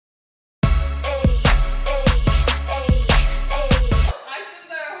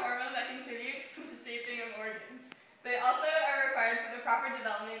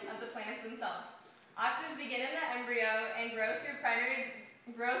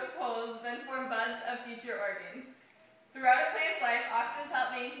growth poles then form buds of future organs. Throughout a plant's life, auxins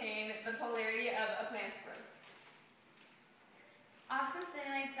help maintain the polarity of a plant's growth. Auxins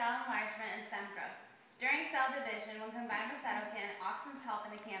stimulate cell enlargement and stem growth. During cell division, when combined with cytokinin, auxins help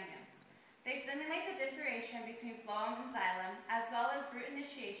in the cambium. They stimulate the differentiation between phloem and xylem, as well as root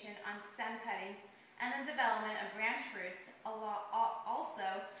initiation on stem cuttings and the development of branch roots, also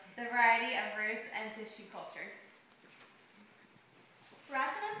the variety of roots and tissue culture.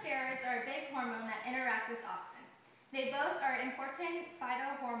 Racinosteroids are a big hormone that interact with auxin. They both are important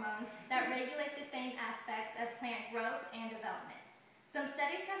phytohormones that regulate the same aspects of plant growth and development. Some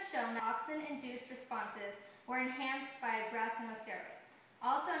studies have shown that auxin-induced responses were enhanced by racinosteroids.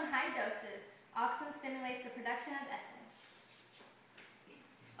 Also in high doses, auxin stimulates the production of ethylene.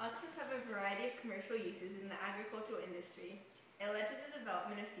 Auxins have a variety of commercial uses in the agricultural industry. It led to the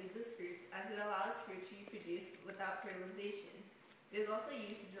development of seedless fruits as it allows fruit to be produced without fertilization. It is also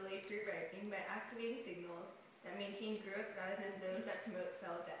used to delay fruit ripening by activating signals that maintain growth rather than those that promote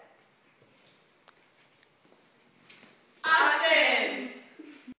cell death. Auxins!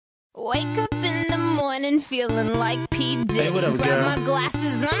 Wake up in the morning feeling like P. Diddy. Hey, what up, Grab girl? my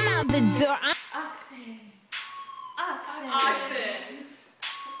glasses, I'm out the door. Auxin. Auxin. Auxins!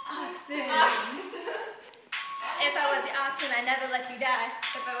 Auxin. If I was your auxin, I'd never let you die.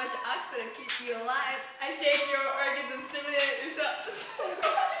 If I was your auxin, I'd keep you alive. I shake your organs and stimulate your cells.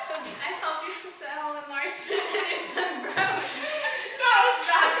 I help your cell enlargement and your stem growth. No, it's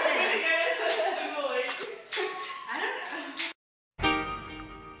not. I don't know.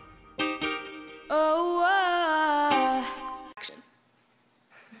 Oh, Action.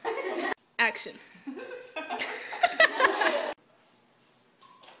 Action. This is